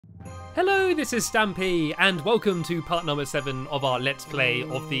Hello, this is Stampy, and welcome to part number 7 of our Let's Play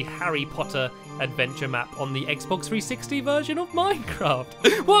of the Harry Potter adventure map on the Xbox 360 version of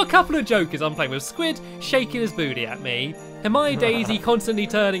Minecraft. What a couple of jokers. I'm playing with Squid shaking his booty at me, and my Daisy constantly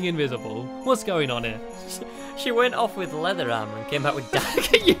turning invisible. What's going on here? She went off with leather armor and came back with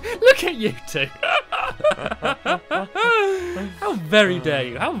Look at you! Look at you two! How very dare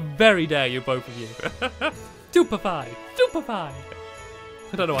you? How very dare you, both of you? Stupefied! Stupefied!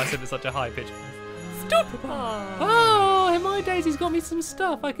 I don't know why I said it in such a high pitch. Stupefied! Oh, and my Daisy's got me some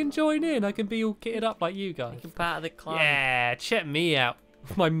stuff. I can join in. I can be all kitted up like you guys. You're part of the clan. Yeah, check me out.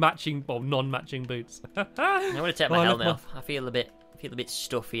 My matching, well, non-matching boots. I'm gonna take my helmet off. I feel a bit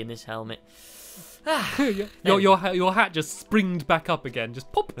stuffy in this helmet. your hat just springed back up again.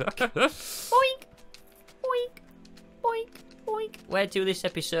 Just pop. Boink, boink, boink, boink. Where to this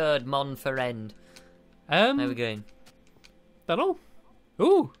episode, mon friend? Where are we going? Don't know.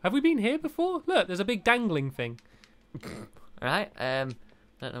 Ooh, have we been here before? Look, there's a big dangling thing. Right.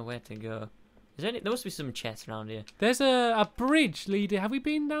 Don't know where to go. There must be some chests around here. There's a bridge leading. Have we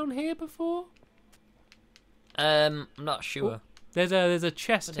been down here before? I'm not sure. Ooh, there's a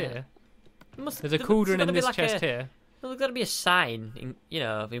chest here. There's a cauldron in this chest here. There's got to be a sign,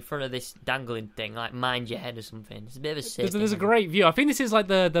 in front of this dangling thing, like mind your head or something. It's a bit of a safety. There's a great view. I think this is like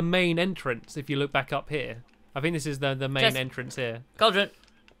the main entrance. If you look back up here, I think this is the main entrance here. Cauldron.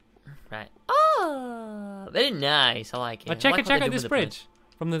 Right. Oh, very nice. I like it. Check out this bridge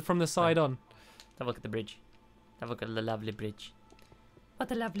from the side on. Have a look at the bridge. Have a look at the lovely bridge.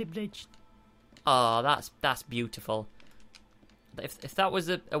 What a lovely bridge. Oh, that's beautiful. If that was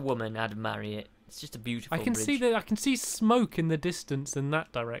a woman, I'd marry it. It's just a beautiful bridge. I can see smoke in the distance in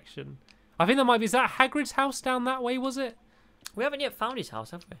that direction. I think is that Hagrid's house down that way, was it? We haven't yet found his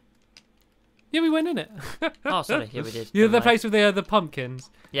house, have we? Yeah, we went in it. Oh, sorry. Yeah, we did. Yeah, the place with the pumpkins.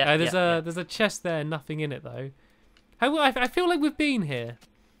 Yeah. There's a chest there, nothing in it though. I feel like we've been here.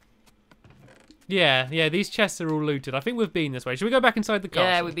 Yeah. These chests are all looted. I think we've been this way. Should we go back inside the castle?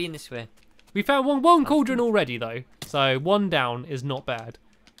 Yeah, we've been this way. We found one cauldron already though, so one down is not bad.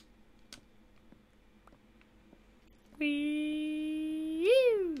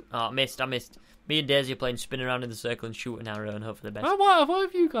 Oh, I missed. Me and Daisy are playing spin around in the circle and shoot an arrow and hope for the best. Oh, what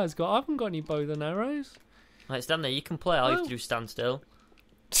have you guys got? I haven't got any bows and arrows. Right, stand there. You can play. All you have to do is stand still.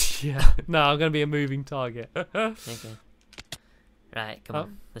 Yeah. No, I'm going to be a moving target. Okay. Right, come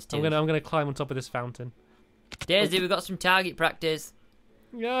on. Let's do it. I'm going to climb on top of this fountain. Daisy, we've got some target practice.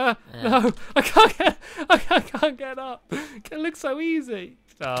 Yeah. No, I can't get up. It looks so easy.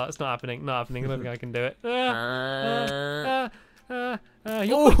 Oh, it's not happening. I don't think I can do it.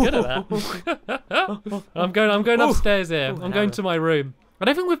 You're pretty good at that. I'm going upstairs here. I'm going to my room. I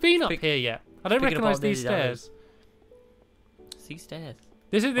don't think we've been up here yet. I don't recognise these stairs. These stairs.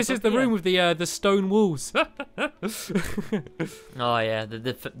 This is the room with the stone walls. Oh yeah,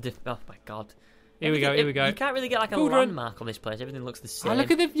 oh my god. Here we go. You can't really get like a landmark on this place. Everything looks the same. Oh, look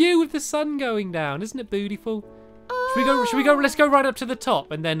at the view with the sun going down. Isn't it beautiful? Should we go? Let's go right up to the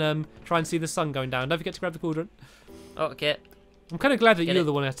top and then try and see the sun going down. Don't forget to grab the cauldron. Okay. I'm kind of glad that you're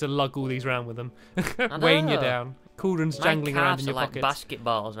the one who has to lug all these around with them, weighing you down. Cauldron's jangling around in your pockets. Like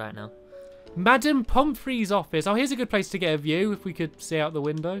basketballs right now. Madam Pomfrey's office. Oh, here's a good place to get a view if we could see out the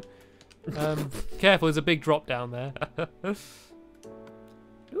window. Careful, there's a big drop down there.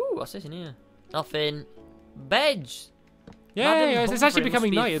 Ooh, what's this in here? Nothing. Beds. Yeah, it's actually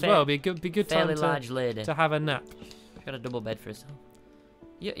becoming night as well. Be a good time to have a nap. She's got a double bed for herself.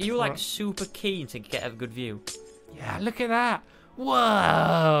 You're like super keen to get a good view. Yeah, look at that.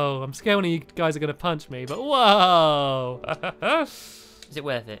 Whoa! I'm scared one of you guys are going to punch me, but whoa! Is it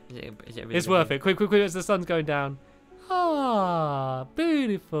worth it? Is it really it's worth it. Quick, as the sun's going down. Ah,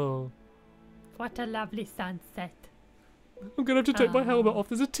 beautiful. What a lovely sunset. I'm going to have to take my helmet off.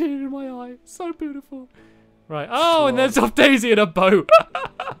 There's a tear in my eye. So beautiful. Right. Oh, and there's off Daisy in a boat.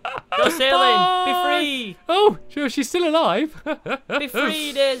 Go sailing. Bye. Be free. Oh, sure, she's still alive. Be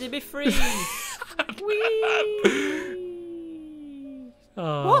free, Daisy. Be free. Whee!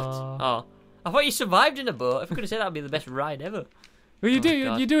 What? Oh, I thought you survived in a boat. If I could have said that would be the best ride ever. Well, you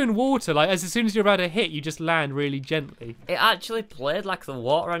do in water. Like as soon as you're about to hit, you just land really gently. It actually played like the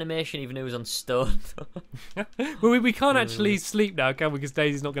water animation, even though it was on stone. Well, we can't actually sleep now, can we? Because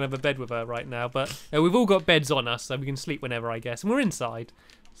Daisy's not going to have a bed with her right now. But we've all got beds on us, so we can sleep whenever, I guess. And we're inside,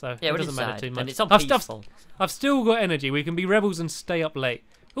 so yeah, it doesn't matter too much. And it's on peaceful. I've still got energy. We can be rebels and stay up late.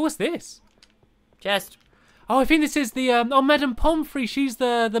 Oh, what's this? Chest. Oh, I think this is the Madam Pomfrey. She's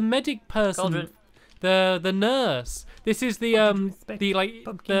the medic person. Cauldron. The nurse. This is the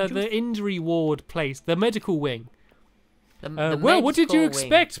injury ward place, the medical wing. Well, what did you medical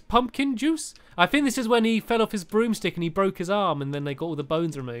expect? Pumpkin juice? I think this is when he fell off his broomstick and he broke his arm, and then they got all the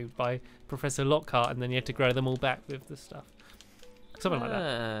bones removed by Professor Lockhart, and then he had to grow them all back with the stuff. Something like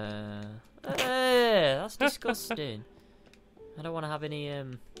that. That's disgusting. I don't want to have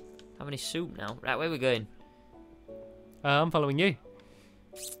any soup now. Right, where are we going? I'm following you.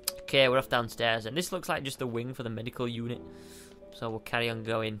 Okay, we're off downstairs, and this looks like just the wing for the medical unit. So we'll carry on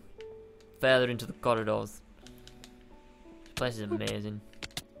going further into the corridors. This place is amazing.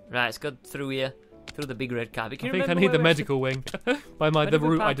 Right, let's go through here, through the big red carpet. I think I need the medical wing. By the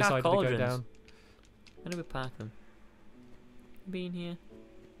route I decided to go down. Where do we park them? Been here?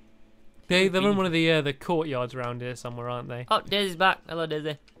 They're in one of the courtyards around here somewhere, aren't they? Oh, Daisy's back. Hello,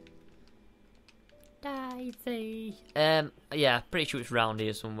 Daisy. Daisy. Yeah, pretty sure it's round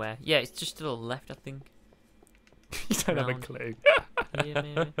here somewhere. Yeah, it's just to the left, I think. You don't have a clue. Here,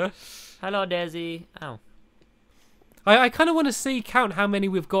 maybe. Hello, Daisy. Ow. I kind of want to count how many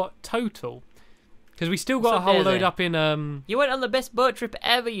we've got total. Because we still got a whole load up in... You went on the best boat trip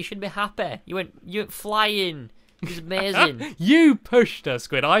ever. You should be happy. You went flying. It was amazing. You pushed her,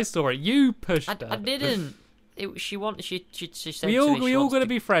 Squid. I saw it. You pushed her. I didn't. She said we all got to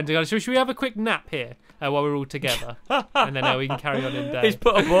be friends. Should we have a quick nap here while we're all together, and then we can carry on in day. He's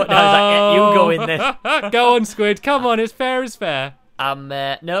put a boat down. You go in there. Go on, Squid. Come on. It's fair as fair.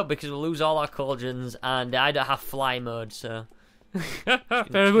 No, because we'll lose all our cauldrons, and I don't have fly mode, so.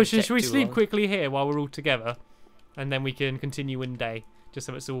 Should we sleep quickly here while we're all together, and then we can continue in day, just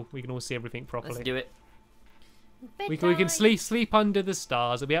so we can all see everything properly. Let's do it. We can sleep under the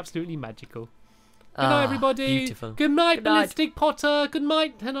stars. It'll be absolutely magical. Good night, everybody. Beautiful. Good night, Ballistic Potter. Good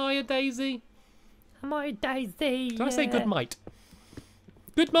night, Hanaya Daisy. Hanaya Daisy. Did I say good night?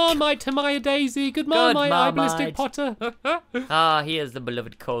 Good night, Hanaya Daisy. Good night, Ballistic Potter. Here's the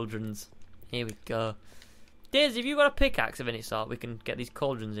beloved cauldrons. Here we go. Daisy, have you got a pickaxe of any sort? We can get these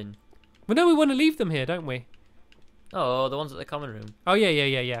cauldrons in. Well, no, we want to leave them here, don't we? Oh, the ones at the common room. Oh,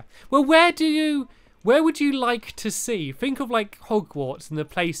 yeah. Well, where would you like to see? Think of like Hogwarts and the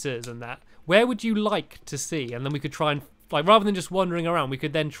places and that. Where would you like to see? And then we could try and, rather than just wandering around, we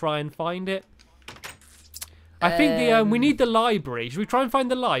could then try and find it. I think we need the library. Should we try and find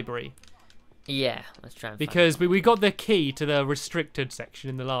the library? Yeah, let's try and because we got the key to the restricted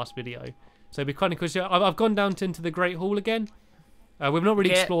section in the last video. So it'd be kind of cool. I've gone down into the Great Hall again. We've not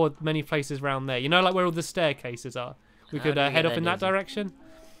really explored many places around there. You know, like where all the staircases are. We could head off in that direction.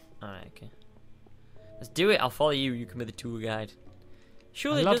 Alright, okay. Let's do it. I'll follow you. You can be the tour guide.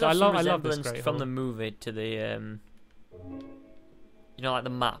 Surely it does have some resemblance from the movie to the, you know, like the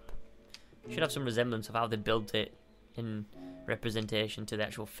map. It should have some resemblance of how they built it in representation to the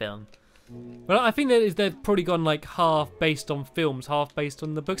actual film. Well, I think they've probably gone like half based on films, half based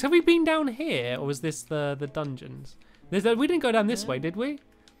on the books. Have we been down here, or was this the dungeons? We didn't go down this way, did we?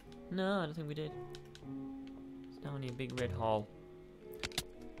 No, I don't think we did. It's down here, big red hall.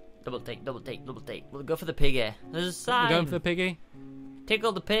 Double take. We'll go for the piggy. There's a sign. We're going for the piggy?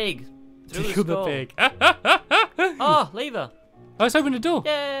 Tickle the pig. Tickle the pig. Oh, lever. Oh, it's opened the door.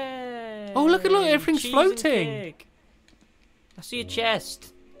 Yay! Oh, look, everything's floating. I see a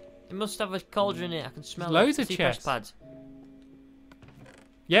chest. It must have a cauldron in it. I can smell loads it. of chests. Pads.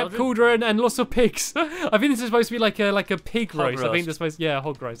 Yep, cauldron and lots of pigs. I think this is supposed to be like a pig roast. I think they're supposed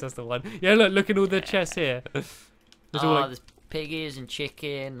hog roast, that's the one. Yeah, look at all the chests here. There's piggies and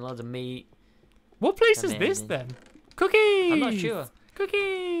chicken, loads of meat. What place is this then? Cookies! I'm not sure.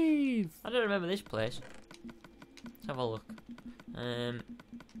 Cookies! I don't remember this place. Let's have a look.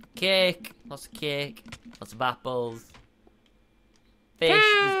 Cake. Lots of cake. Lots of apples. Fish.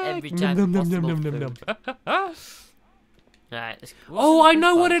 There's every type of possible food. Right. Oh, I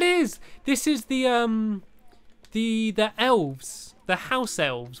know what it is. This is the elves, the house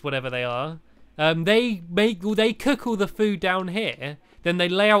elves, whatever they are. They cook all the food down here. Then they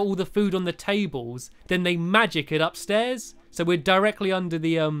lay out all the food on the tables. Then they magic it upstairs. So we're directly under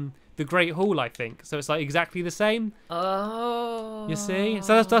the Great Hall, I think. So it's like exactly the same. Oh. You see?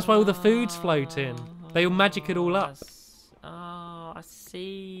 So that's why all the food's floating. They all magic it all up. Oh, I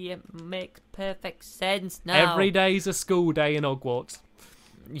see. It makes perfect sense now. Every day's a school day in Hogwarts.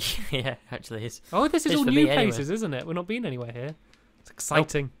 Yeah, actually is. Oh, this is all new places, isn't it? We're not being anywhere here. It's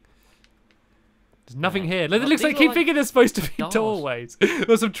exciting. There's nothing here. It looks like, keep thinking there's supposed to be doorways.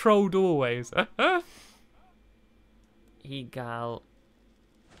 There's some troll doorways. Egal.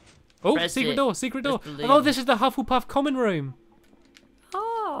 Oh, secret door. Oh, this is the Hufflepuff common room.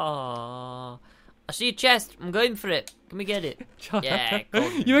 Oh. I see a chest. I'm going for it. Can we get it? Yeah,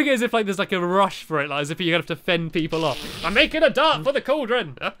 cauldron. You make it as if like there's like a rush for it, like as if you're gonna have to fend people off. I'm making a dart for the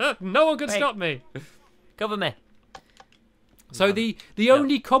cauldron. No one can stop me. Cover me. So the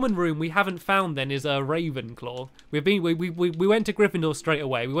only common room we haven't found then is a Ravenclaw. We went to Gryffindor straight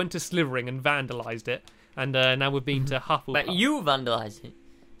away. We went to Slytherin and vandalised it, and now we've been to Hufflepuff. But you vandalised it,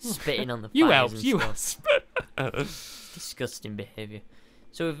 spitting on the fires. You helped. And You stuff. Disgusting behaviour.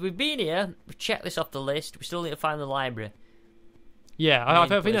 So if we've been here, we've checked this off the list. We still need to find the library. Yeah, I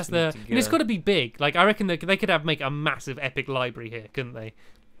think place that's we need the. to And it's go. got to be big. Like I reckon they could make a massive epic library here, couldn't they?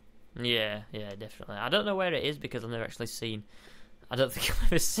 Yeah, definitely. I don't know where it is because I've never actually seen. I don't think I've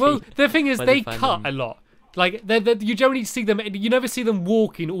ever seen. Well, the thing is, where they find cut them. a lot. Like you generally see them. You never see them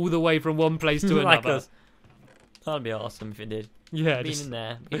walking all the way from one place to Like another. us. That'd be awesome if it did. Yeah, Being just in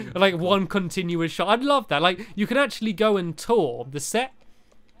there. like one continuous shot. I'd love that. Like you can actually go and tour the set.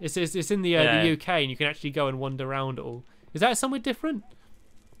 It's in the UK, and you can actually go and wander around it all. Is that somewhere different?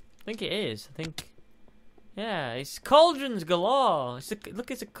 I think it is. I think. Yeah, it's cauldrons galore. Look,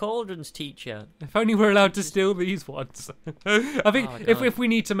 it's a cauldrons teacher. If only we're allowed to steal these ones. I think Oh, if God. we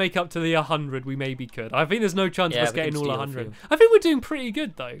need to make up to the 100, we maybe could. I think there's no chance Yeah, of us we can getting all steal a 100. few. I think we're doing pretty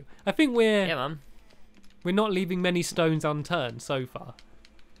good though. I think Yeah, man. we're not leaving many stones unturned so far.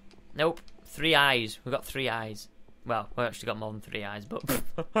 Nope. 3 eyes. We've got 3 eyes. Well, we've actually got more than 3 eyes, but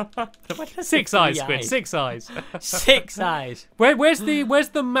 6 eyes, Squid. 6 eyes. 6 eyes. Where's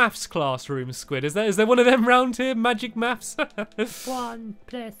the maths classroom, Squid? Is there one of them round here? Magic maths? 1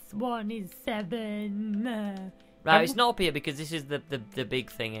 plus 1 is 7. Right, it's not up here because this is the big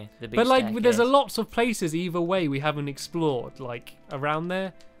thingy. The big But like, there's a staircase. lots of places either way we haven't explored, like around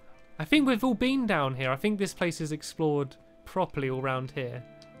there. I think we've all been down here. I think this place is explored properly all around here.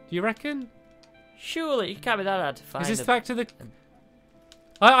 Do you reckon? Surely it can't be that hard to find. Is this back to the?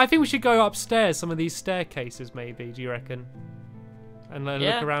 I think we should go upstairs. Some of these staircases, maybe. Do you reckon? And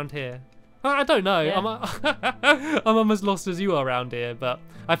Yeah. look around here. I don't know. Yeah. I'm almost lost as you are around here, but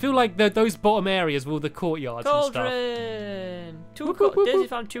I feel like those bottom areas with all the courtyards and stuff. Cauldron. Whoop, whoop, whoop, Daisy whoop.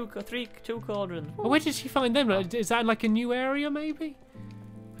 found two cauldrons. Where did she find them? Is that like a new area, maybe?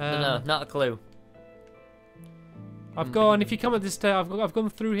 No, not a clue. I've gone. If you come up this stair, I've gone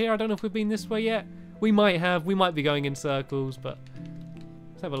through here. I don't know if we've been this way yet. We might have. We might be going in circles, but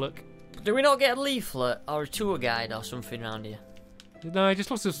let's have a look. Do we not get a leaflet or a tour guide or something around here? No, just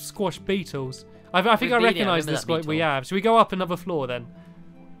lots of squash beetles. I think We've I been here, I recognise remember this that squash we beetle. have. Should we go up another floor then?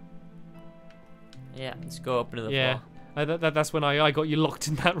 Yeah, let's go up another Yeah. floor. That's when I got you locked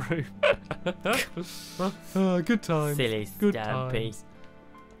in that room. Good times. Silly Good Stampy. times.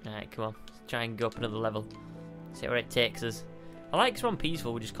 Alright, come on. Let's try and go up another level. See where it takes us. I like it's on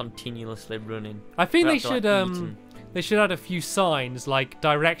peaceful, we're just continuously running. I think We they have to, like, should eat and- they should add a few signs like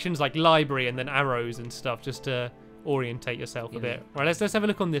directions, like library, and then arrows and stuff, just to orientate yourself a Yeah. bit. Right, let's have a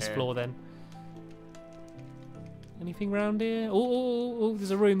look on this Yeah. floor then. Anything round here? Oh,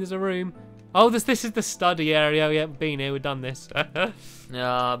 there's a room. There's a room. Oh, this is the study area. Yeah, we've been here. We've done this.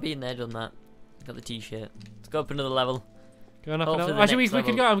 No, been there, done that. Got the t-shirt. Let's go up another level. Going up Off and to up. the Actually, next we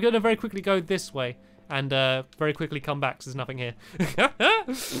can level. go. I'm going to very quickly go this way and very quickly come back. 'Cause there's nothing here.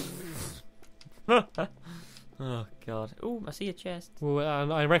 Oh god. Ooh, I see a chest.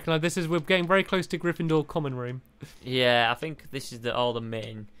 Well, I reckon we're getting very close to Gryffindor common room. Yeah, I think this is all the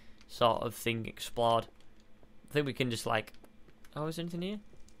main sort of thing explored. I think we can just like... Oh, is there anything here?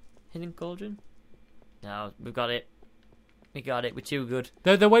 Hidden cauldron? No, we've got it. We got it. We're too good.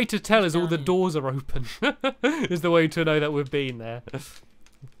 The way to tell is all the down here? doors are open. Is the way to know that we've been there.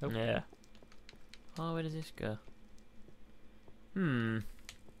 Nope. Yeah. Oh, where does this go?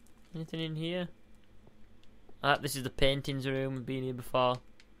 Anything in here? Ah, this is the paintings room. We've been here before.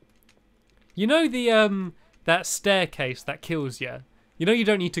 You know the that staircase that kills you. You know you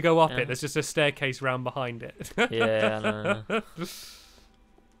don't need to go up Yeah. it. There's just a staircase round behind it. Yeah, I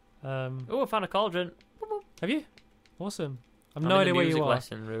know. Oh, I found a cauldron. Have you? Awesome. I've I'm no in idea the where music you are.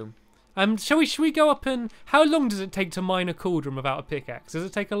 lesson room. Should we go up and how long does it take to mine a cauldron without a pickaxe? Does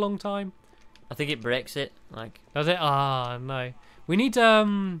it take a long time? I think it breaks it. Like, Does it? Ah, no. We need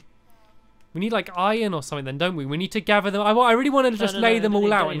like iron or something then, don't we? We need to gather them. I really want to just no, lay no, them don't all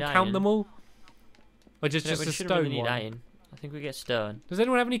need- out don't and need count iron. them all. Or just we a shouldn't stone really need one. iron. I think we get stone. Does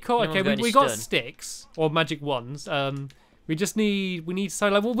anyone have any No okay, one's got any we got stone. sticks or magic wands. We need so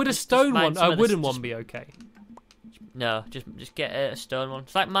like, well, would a Just stone mine one, some a of this- wooden just- one be okay? No, just get a stone one.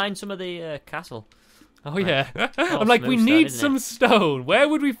 It's like mine some of the castle. Oh Right. yeah. Oh, I'm like, we smooth stone, need isn't some it? stone. Where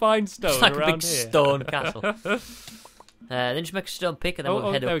would we find stone It's like a around big here? stone castle. Then just make a stone pick and then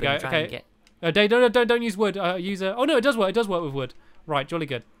we'll head there up we and go. try and Okay. get... Dave, don't use wood. Use a. Oh no, it does work. It does work with wood. Right, jolly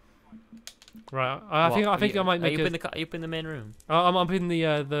good. Right, I think I might make Are you a. up in the main room? I'm up in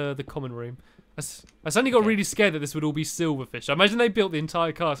the common room. I suddenly got really scared that this would all be silverfish. I imagine they built the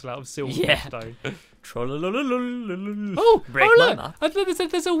entire castle out of silverfish stone. Oh, Break my map.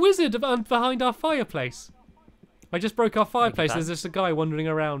 There's a wizard behind our fireplace. I just broke our fireplace. There's just a guy wandering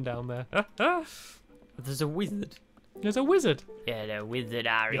around down there. There's a wizard. There's a wizard. Yeah, the wizard,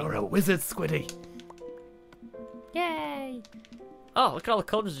 Harry. You're a wizard, Squiddy. Yay! Oh, look at all the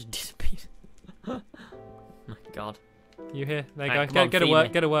cauldrons just disappeared. Oh my god. You here? There you Right, go. come on, Get to feed work.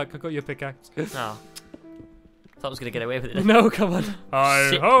 me. Get to work. I got your pickaxe. Oh. Thought I was going to get away with it. No, come on.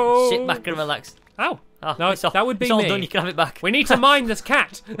 Sit back and relax. Ow. Oh, No, it's all, that would be it's all me. done, you can have it back. We need to mine this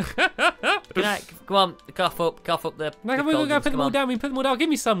cat. Good night. Come on, cough up the No, the we'll go cauldrons, put them come all on. down. We put them all down. Give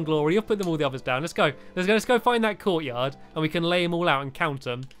me some glory. You'll put them all the others down. Let's go. Let's go find that courtyard, and we can lay them all out and count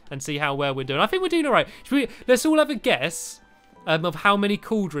them and see how well we're doing. I think we're doing all right. Let's all have a guess of how many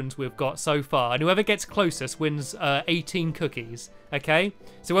cauldrons we've got so far, and whoever gets closest wins 18 cookies. Okay.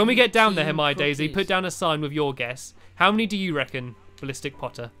 So when we get down there, Hermione Daisy, put down a sign with your guess. How many do you reckon, Ballistic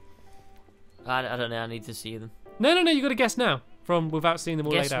Potter? I don't know. I need to see them. No. You got to guess now without seeing them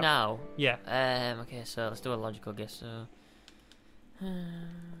all Guess laid out. now. Yeah. Okay, so let's do a logical guess. So,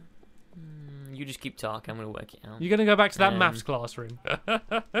 you just keep talking. I'm gonna work it out. You're going to go back to that maths classroom.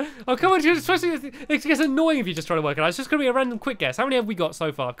 Oh, come on. Especially, it gets annoying if you just try to work it out. It's just going to be a random quick guess. How many have we got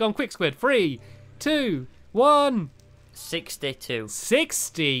so far? Go on, quick, Squid. 3, 2, 1. 62.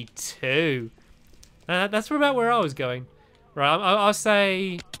 62. That's about where I was going. Right, I'll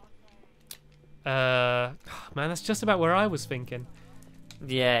say... man, that's just about where I was thinking.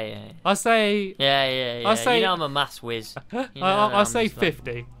 Yeah. I'll say... Yeah. I'll say- you know I'm a maths whiz. You know I'll I'm say just like-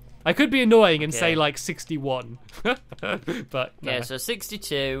 50. I could be annoying and say Okay. like 61. But no. Okay, so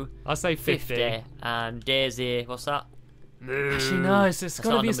 62, I'll say 50. 50, and Daisy, what's that? Actually, no, it's That's got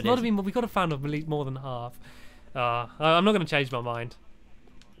to not be. a It's number, got to Daisy. be. We got to find at least more than half. I'm not going to change my mind.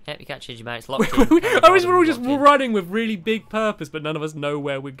 Yep, you can't change your mind. It's locked in. I wish we're all just Locked in. running with really big purpose, but none of us know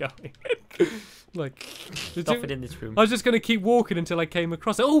where we're going. Like, Stop it in this room. I was just going to keep walking until I came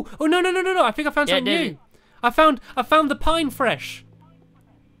across it. Oh no! I think I found Yeah, something Daisy. new. I found the pine fresh.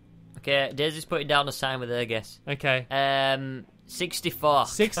 Okay, Daisy's putting down a sign with her guess. Okay. 64.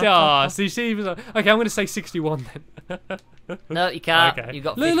 60. Ah, see, she was. Okay, I'm going to say 61 then. No, you can't. Okay. You've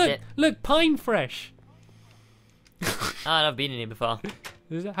got 50. Look, pine fresh. I've been in here before.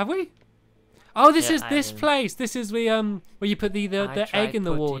 Have we? Oh, this Yeah, is I this haven't. place. This is where you put the I egg in tried the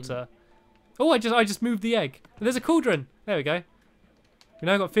putting- water. Oh, I just moved the egg. There's a cauldron. There we go. We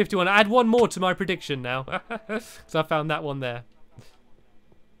now got 51. Add one more to my prediction now. So I found that one there.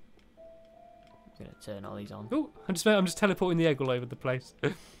 I'm gonna turn all these on. Oh, I'm just teleporting the egg all over the place.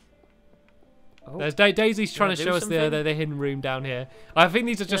 Oh. There's Daisy's trying to do show us something? the hidden room down here. I think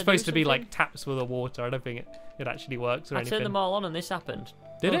these are just Gonna do supposed to be like something? taps for the water. I don't think it actually works or I anything. turned them all on and this happened.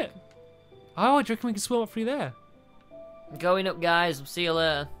 Did Look. it? Oh, do you reckon we can swim up through there? Going up, guys. See you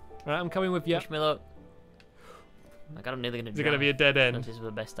later. Right, I'm coming with you. Wish me luck. My God, I'm nearly gonna Is it going to drown. be a dead end? This is the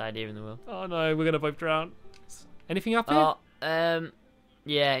best idea in the world. Oh no, we're going to both drown. Anything up here? Oh,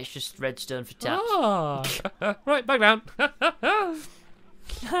 yeah, it's just redstone for taps. Ah. Right, back down.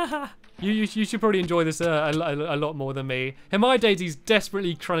 You should probably enjoy this a lot more than me. Hermione Daisy's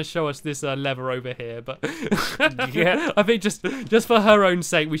desperately trying to show us this lever over here, but Yeah. I think just for her own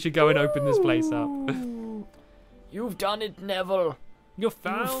sake, we should go and open this place up. You've done it, Neville. You You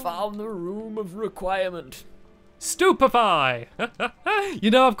found found the room of requirement. Stupefy. You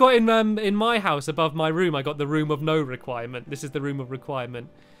know, I've got in my house above my room, I got the room of no requirement. This is the room of requirement.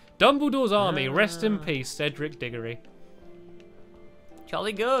 Dumbledore's army, rest in peace, Cedric Diggory.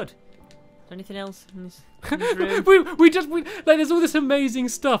 Jolly good. Is there anything else in this room? we like there's all this amazing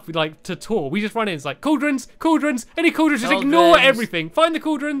stuff we like to tour. We just run in, it's like cauldrons, any cauldrons, just ignore Cauldrons. everything. Find the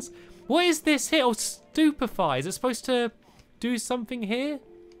cauldrons. What is this here? Oh, stupefy. Is it supposed to do something here?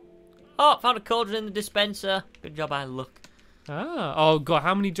 Oh, found a cauldron in the dispenser. Good job, I look. Ah, oh god,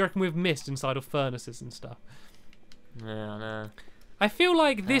 how many do you reckon we've missed inside of furnaces and stuff? Yeah, no. I feel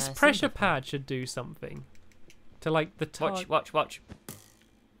like this I pressure think- pad should do something to like the target. Watch.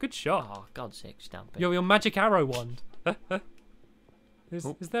 Good shot. Oh, God's sake, stamp it. Your magic arrow wand. Is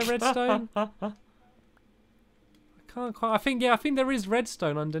there redstone? I can't quite. I think there is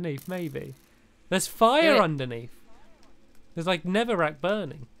redstone underneath. Maybe there's fire Yeah. underneath. There's like netherrack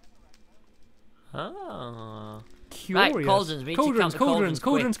burning. Oh. Curious. Right, cauldrons. We need to count the cauldrons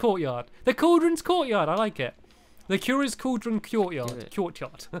Cauldron's courtyard. The cauldron's courtyard. I like it. The curious cauldron courtyard. Do it.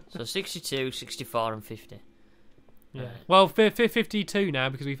 Courtyard. So 62, 64, and 50. Yeah. Right. Well, 52 now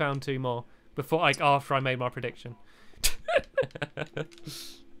because we found 2 more before, after I made my prediction.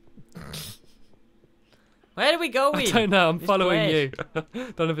 Where are we going? I don't know. I'm This following place. you.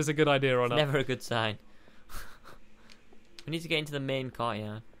 Don't know if it's a good idea or not. Never a good sign. We need to get into the main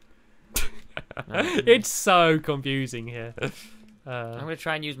courtyard. It's so confusing here. I'm gonna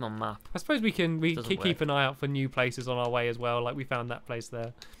try and use my map. I suppose we Doesn't keep work. an eye out for new places on our way as well. Like we found that place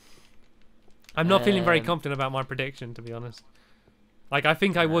there. I'm not feeling very confident about my prediction, to be honest. Like I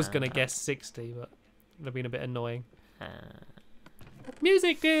think I was gonna guess 60, but it would have been a bit annoying.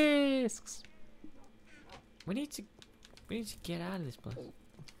 Music discs. We need to get out of this place.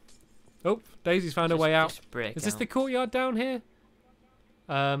 Oh, Daisy's found a way out. Just break Is this out. the courtyard down here?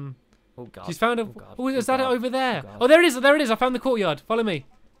 Oh god. She's found a. God. Oh, is that it God. over there? God. Oh, there it is. There it is. I found the courtyard. Follow me.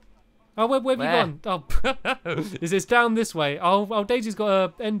 Oh, where have Where? you gone? Oh, is this down this way? Oh, Daisy's got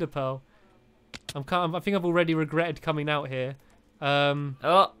a ender pearl. I think I've already regretted coming out here.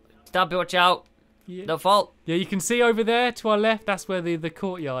 Oh, Stampy, watch out. Yeah, No fault. yeah, you can see over there to our left. That's where the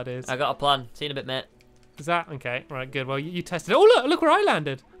courtyard is. I got a plan. See you in a bit, mate. Is that okay? Right, good. Well, you tested it. Oh, look where I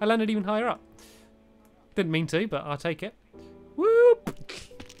landed. I landed even higher up. Didn't mean to, but I'll take it. Whoop.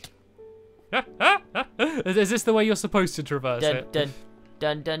 Is this the way you're supposed to traverse Dun it? dun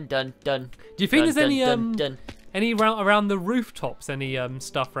dun dun dun dun. Do you think Dun, there's any dun, dun. any around the rooftops? Any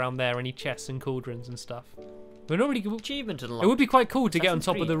stuff around there? Any chests and cauldrons and stuff? We're not really. Achievement It unlocked. would be quite cool to get on Assassin's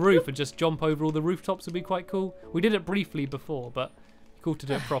top of the Creed. roof and just jump over all the rooftops. Would be quite cool. We did it briefly before, but cool to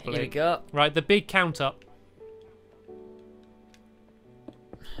do it properly. Here we go. Right, the big count up.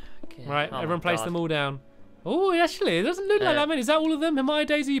 Okay. Right, Oh my everyone place God. them all down. Oh, actually, it doesn't look like that many. Is that all of them? Hermione,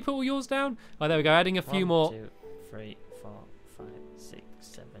 Daisy, you put all yours down? Oh, there we go. Adding a few 1, more. 2, 3, 4, 5, 6,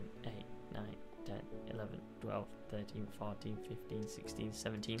 7, 8, 9, 10, 11, 12, 13, 14, 15, 16,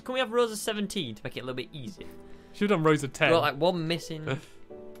 17. Can we have rows of 17 to make it a little bit easier? Should have done rows of 10. We've got like one missing.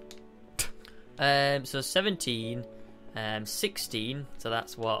 So 17, 16. So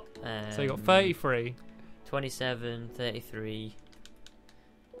that's what? So you got 33. 27, 33,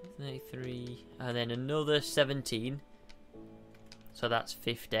 33, and then another 17. So that's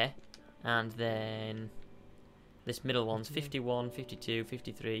 50. And then this middle one's 51, 52,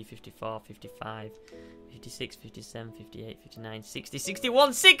 53, 54, 55, 56, 57, 58, 59, 60,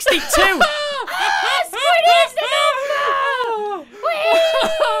 61, 62! Squid is the number!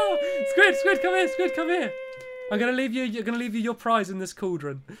 Squid, come here, Squid, come here. You're gonna leave you your prize in this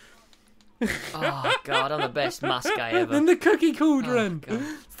cauldron. Oh god, I'm the best mask guy ever. In the cookie cauldron. Oh, God.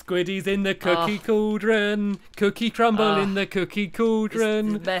 Squiddy's in the cookie cauldron. Cookie crumble in the cookie It's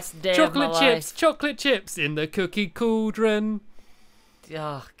cauldron. the best day of my Chocolate chips in the cookie cauldron. life.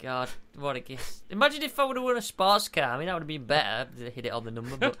 Oh god, what a gift. Imagine if I would have won a sports car. I mean, that would have been better to hit it on the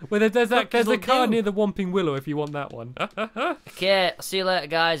number. But Well, there's a will car do. near the Whomping Willow if you want that one. okay, I'll see you later,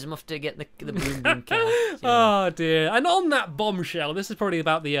 guys. I'm off to get the boom boom car. See you Oh dear! And on that bombshell, this is probably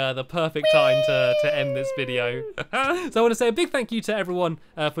about the perfect time to end this video. So I want to say a big thank you to everyone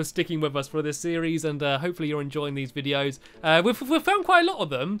for sticking with us for this series, and hopefully you're enjoying these videos. We've found quite a lot of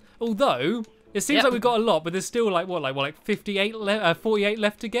them, although it seems Yep. like we've got a lot, but there's still like 48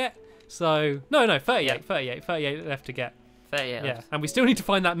 left to get. So no, 38 Yep. 38 left to get. Fair, yeah. Yeah, and we still need to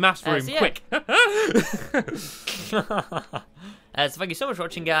find that maths room so yeah. quick. So thank you so much for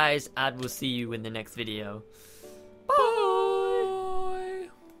watching, guys, and we'll see you in the next video. Bye.